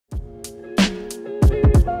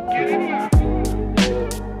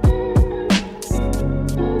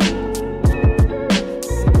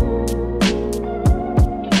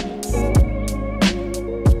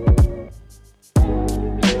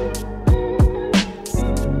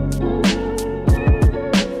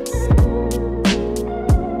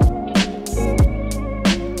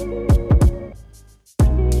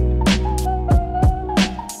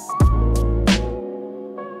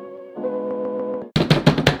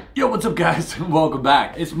Yo, what's up guys? Welcome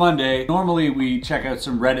back. It's Monday. Normally we check out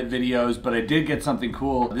some Reddit videos, but I did get something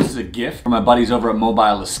cool. This is a gift from my buddies over at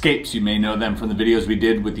Mobile Escapes. You may know them from the videos we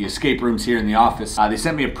did with the escape rooms here in the office. They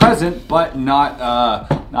sent me a present, but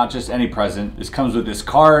not just any present. This comes with this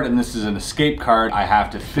card, and this is an escape card. I have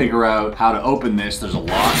to figure out how to open this. There's a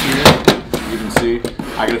lock here. You can see,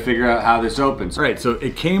 I gotta figure out how this opens. All right, so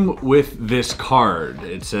it came with this card.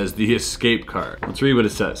 It says the escape card. Let's read what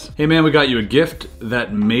it says. Hey man, we got you a gift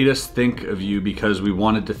that made us think of you because we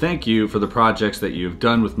wanted to thank you for the projects that you've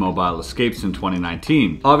done with Mobile Escapes in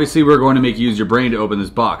 2019. Obviously, we're going to make you use your brain to open this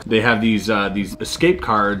box. They have these escape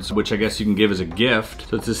cards, which I guess you can give as a gift.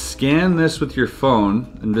 So it says scan this with your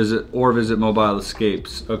phone and visit Mobile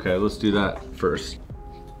Escapes. Okay, let's do that first.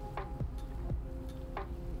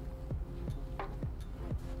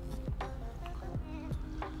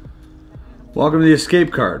 Welcome to the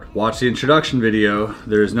escape card. Watch the introduction video.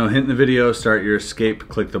 There is no hint in the video. Start your escape.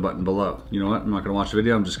 Click the button below. You know what? I'm not gonna watch the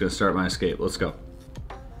video. I'm just gonna start my escape. Let's go.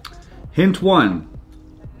 Hint 1,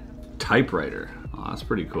 typewriter. Oh, that's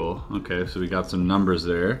pretty cool. Okay, so we got some numbers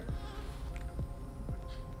there.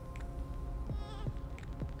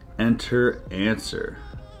 Enter answer.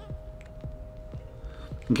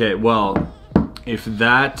 Okay, well, if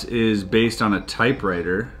that is based on a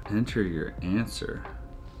typewriter, enter your answer.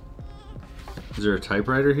 Is there a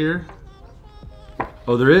typewriter here?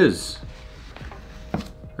 Oh, there is.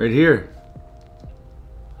 Right here.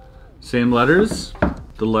 Same letters.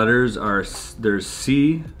 The letters are, there's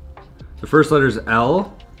C. The first letter is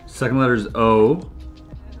L. Second letter is O.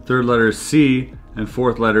 Third letter is C. And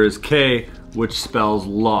fourth letter is K, which spells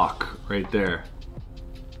lock right there.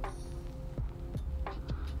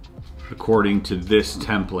 According to this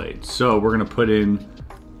template. So we're gonna put in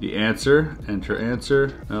the answer, enter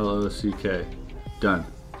answer, L-O-C-K. Done.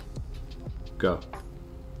 Go.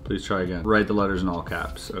 Please try again. Write the letters in all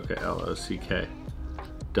caps. Okay, L-O-C-K.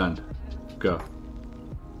 Done. Go.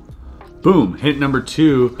 Boom. Hint number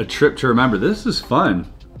 2, a trip to remember. This is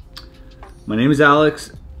fun. My name is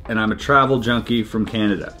Alex, and I'm a travel junkie from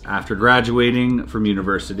Canada. After graduating from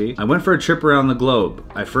university, I went for a trip around the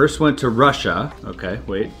globe. I first went to Russia. Okay,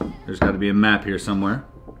 wait. There's got to be a map here somewhere.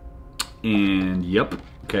 And yep.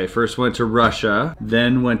 Okay, first went to Russia,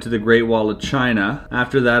 then went to the Great Wall of China.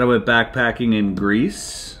 After that, I went backpacking in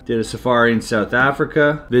Greece, did a safari in South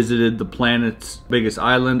Africa, visited the planet's biggest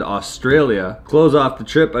island, Australia. Close off the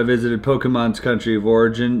trip, I visited Pokemon's country of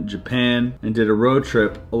origin, Japan, and did a road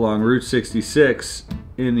trip along Route 66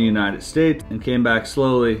 in the United States, and came back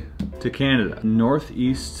slowly to Canada.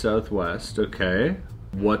 Northeast, southwest, okay.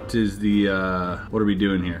 What is the, what are we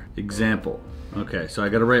doing here? Example. Okay, so I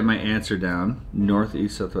gotta write my answer down.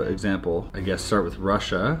 Northeast, southwest, example. I guess start with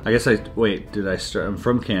Russia. I guess wait, did I start? I'm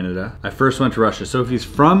from Canada. I first went to Russia. So if he's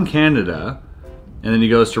from Canada, and then he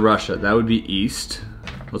goes to Russia, that would be east.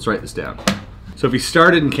 Let's write this down. So if he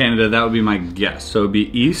started in Canada, that would be my guess. So it'd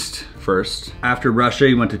be east first. After Russia,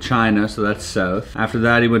 he went to China, so that's south. After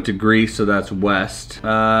that, he went to Greece, so that's west.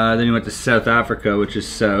 Then he went to South Africa, which is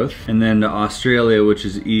south. And then to Australia, which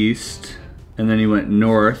is east. And then he went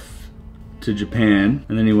north to Japan,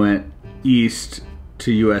 and then he went east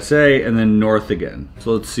to USA, and then north again.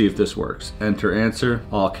 So let's see if this works. Enter answer,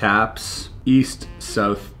 all caps, east,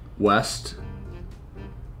 south, west,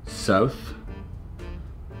 south,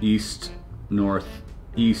 east, north,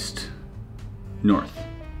 east, north.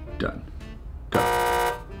 Done.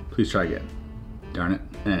 Go. Please try again. Darn it.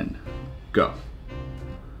 And go.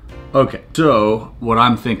 Okay, so what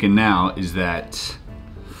I'm thinking now is that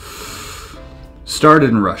started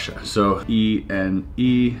in Russia, so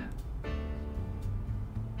E-N-E-N.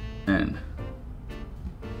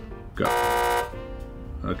 Go.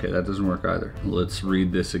 Okay, that doesn't work either. Let's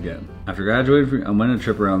read this again. After graduating, I went on a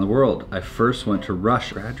trip around the world. I first went to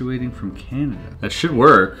Russia, graduating from Canada. That should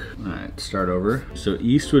work. All right, start over. So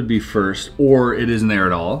east would be first, or it isn't there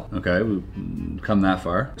at all. Okay, we've come that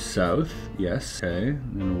far. South, yes, okay,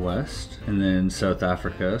 and then west, and then South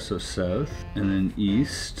Africa, so south, and then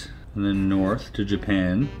east, and then north to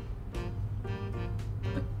Japan.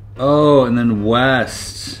 Oh, and then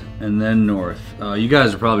west, and then north. You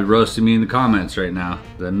guys are probably roasting me in the comments right now.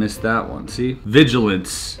 I missed that one, see?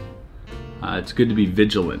 Vigilance. It's good to be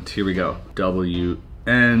vigilant. Here we go.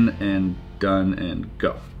 W-N and done and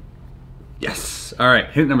go. Yes. All right,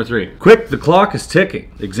 hint number 3. Quick, the clock is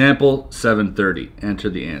ticking. Example, 7:30. Enter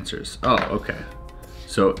the answers. Oh, okay.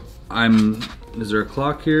 So is there a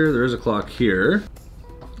clock here? There is a clock here.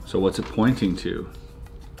 So what's it pointing to?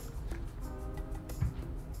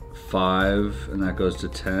 5, and that goes to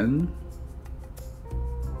 10.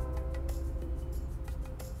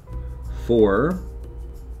 4.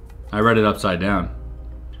 I read it upside down.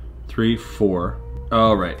 3, 4.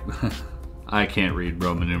 Oh, right. I can't read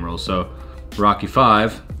Roman numerals, so Rocky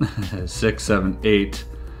 5, 6, 7, 8,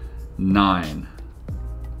 9.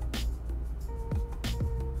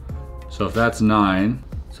 So if that's 9,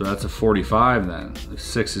 so that's a 45 then. If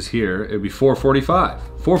 6 is here, it'd be 445.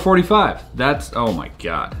 445. That's, oh my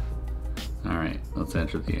God. All right, let's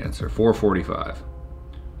enter the answer. 445.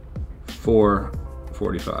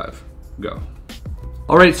 445. Go.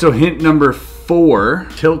 All right, so hint number 4,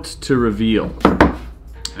 tilt to reveal.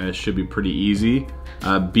 It should be pretty easy.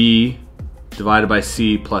 B divided by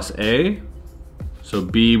C plus A. So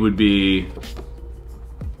B would be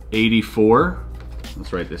 84.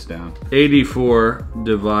 Let's write this down. 84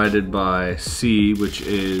 divided by C, which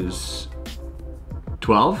is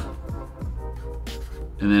 12.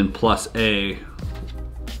 And then plus A,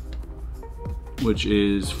 which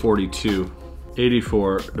is 42.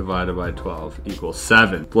 84 divided by 12 equals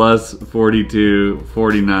 7. Plus 42,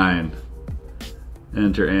 49.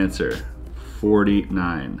 Enter answer.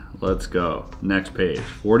 49. Let's go. Next page.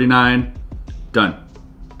 49. Done.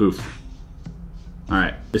 Boof. All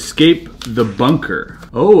right. Escape the bunker.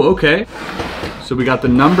 Oh, okay. So we got the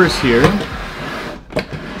numbers here.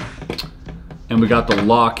 And we got the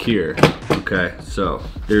lock here. Okay, so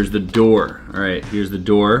there's the door. All right, here's the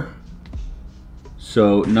door.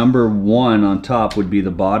 So number 1 on top would be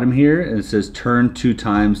the bottom here, and it says turn 2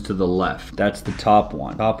 times to the left. That's the top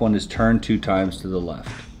one. Top one is turn 2 times to the left.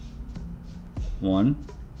 1,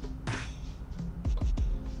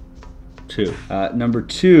 2. Number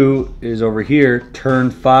 2 is over here, turn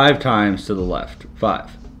 5 times to the left.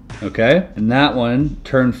 5. Okay, and that one,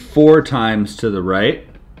 turn 4 times to the right.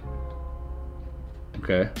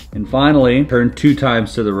 Okay, and finally, turn 2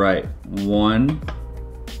 times to the right. 1,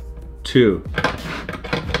 2.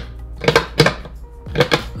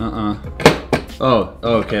 Oh,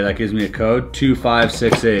 okay, that gives me a code.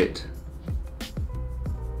 2568.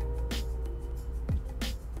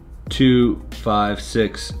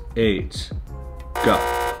 2568. Go.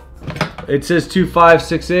 It says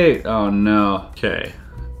 2568. Oh no. Okay.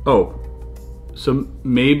 Oh, so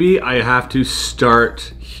maybe I have to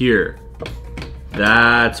start here.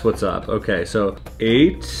 That's what's up. Okay, so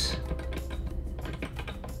 8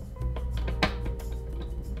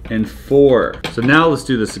 and 4. So now let's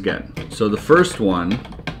do this again. So the first one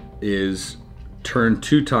is turn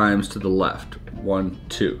 2 times to the left. 1,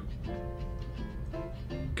 2.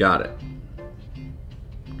 Got it.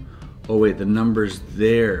 Oh wait, the number's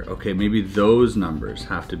there. Okay, maybe those numbers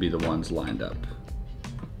have to be the ones lined up.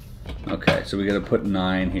 Okay, so we gotta put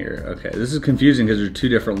 9 here. Okay, this is confusing because there's 2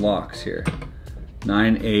 different locks here.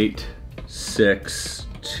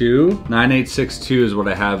 9862. 9862 is what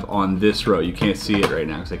I have on this row. You can't see it right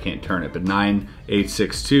now because I can't turn it, but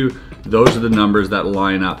 9862, those are the numbers that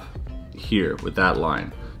line up here with that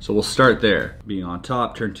line. So we'll start there. Being on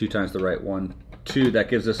top, turn 2 times to the right. 1, 2, that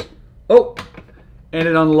gives us, oh, and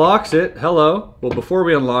it unlocks it. Hello. Well, before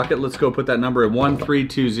we unlock it, let's go put that number in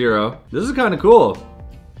 1320. This is kind of cool.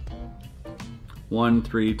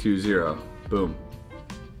 1320, boom.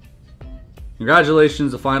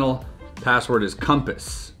 Congratulations, the final password is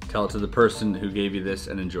compass. Tell it to the person who gave you this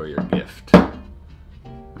and enjoy your gift. All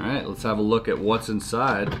right, let's have a look at what's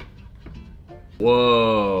inside.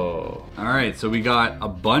 Whoa. All right, so we got a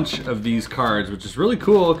bunch of these cards, which is really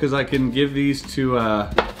cool because I can give these to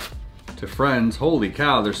friends. Holy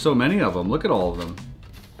cow, there's so many of them. Look at all of them.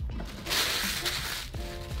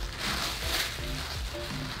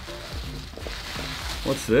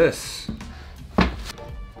 What's this?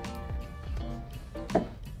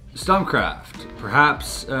 Stumpcraft.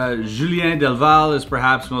 Perhaps Julien Delval is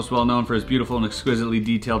perhaps most well known for his beautiful and exquisitely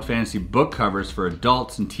detailed fantasy book covers for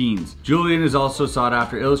adults and teens. Julien is also sought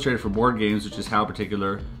after illustrator for board games, which is how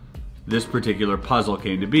this particular puzzle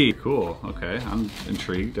came to be. Cool, okay, I'm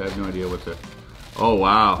intrigued. I have no idea what to, oh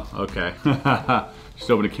wow, okay.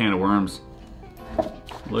 Just opened a can of worms.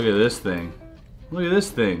 Look at this thing. Look at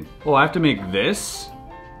this thing. Oh, I have to make this?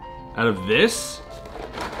 Out of this?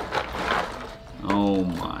 Oh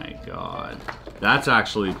my God. That's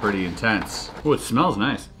actually pretty intense. Oh, it smells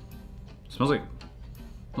nice. It smells like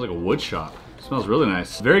a wood shop. It smells really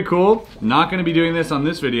nice. Very cool. Not gonna be doing this on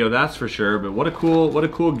this video, that's for sure, but what a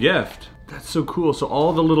cool gift. That's so cool. So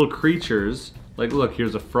all the little creatures, like look,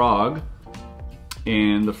 here's a frog,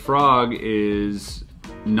 and the frog is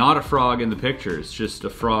not a frog in the picture, it's just a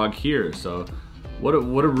frog here. So what a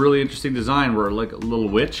really interesting design. We're like a little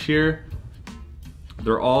witch here.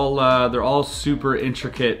 They're all super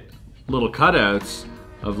intricate little cutouts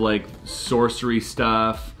of like sorcery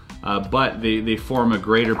stuff, but they form a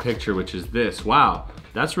greater picture, which is this. Wow,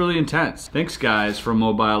 That's really intense. Thanks guys from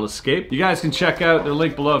Mobile Escape. You guys can check out their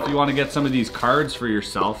link below if you want to get some of these cards for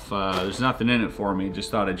yourself. There's nothing in it for me.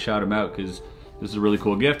 Just thought I'd shout them out because this is a really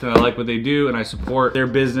cool gift and I like what they do and I support their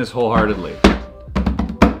business wholeheartedly.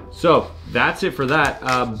 So that's it for that,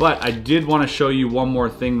 but I did want to show you one more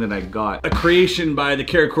thing that I got. A creation by the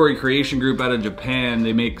Karakuri Creation Group out of Japan.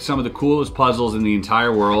 They make some of the coolest puzzles in the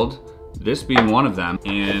entire world, this being one of them.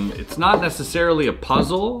 And it's not necessarily a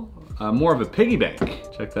puzzle, more of a piggy bank.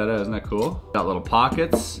 Check that out, isn't that cool? Got little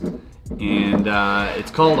pockets, and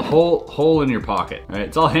it's called a hole in your pocket. Right?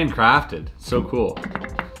 It's all handcrafted, so cool.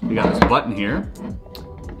 You got this button here,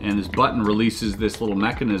 and this button releases this little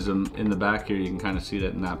mechanism in the back here. You can kind of see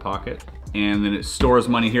that in that pocket. And then it stores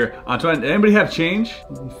money here. Antoine, did anybody have change?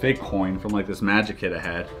 Fake coin from like this magic kit I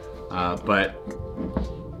had. But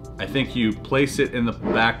I think you place it in the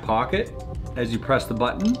back pocket as you press the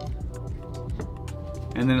button,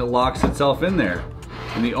 and then it locks itself in there.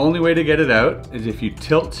 And the only way to get it out is if you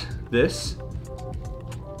tilt this,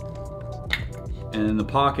 and then the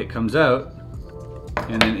pocket comes out,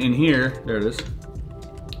 and then in here, there it is,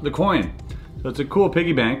 the coin. So it's a cool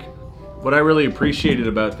piggy bank. What I really appreciated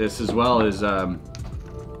about this as well is the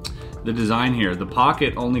design here. The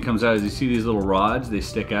pocket only comes out, as you see these little rods, they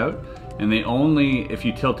stick out, and they only, if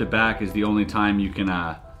you tilt it back, is the only time you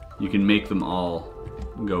can make them all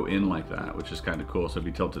go in like that, which is kind of cool. So if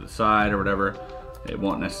you tilt to the side or whatever, it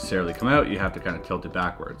won't necessarily come out. You have to kind of tilt it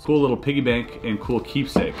backwards. Cool little piggy bank and cool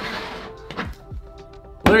keepsake.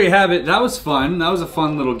 Well, there you have it. That was fun. That was a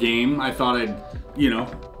fun little game. I thought I'd, you know,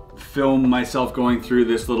 film myself going through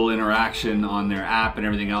this little interaction on their app and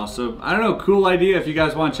everything else. So I don't know, cool idea if you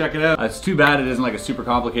guys want to check it out. It's too bad it isn't like a super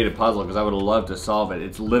complicated puzzle because I would have loved to solve it.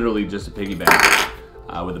 It's literally just a piggy bank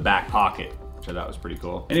with a back pocket, which I thought was pretty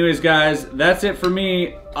cool. Anyways guys, that's it for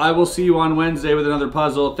me. I will see you on Wednesday with another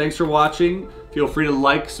puzzle. Thanks for watching. Feel free to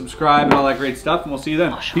like, subscribe, and all that great stuff, and we'll see you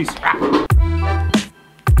then. Peace.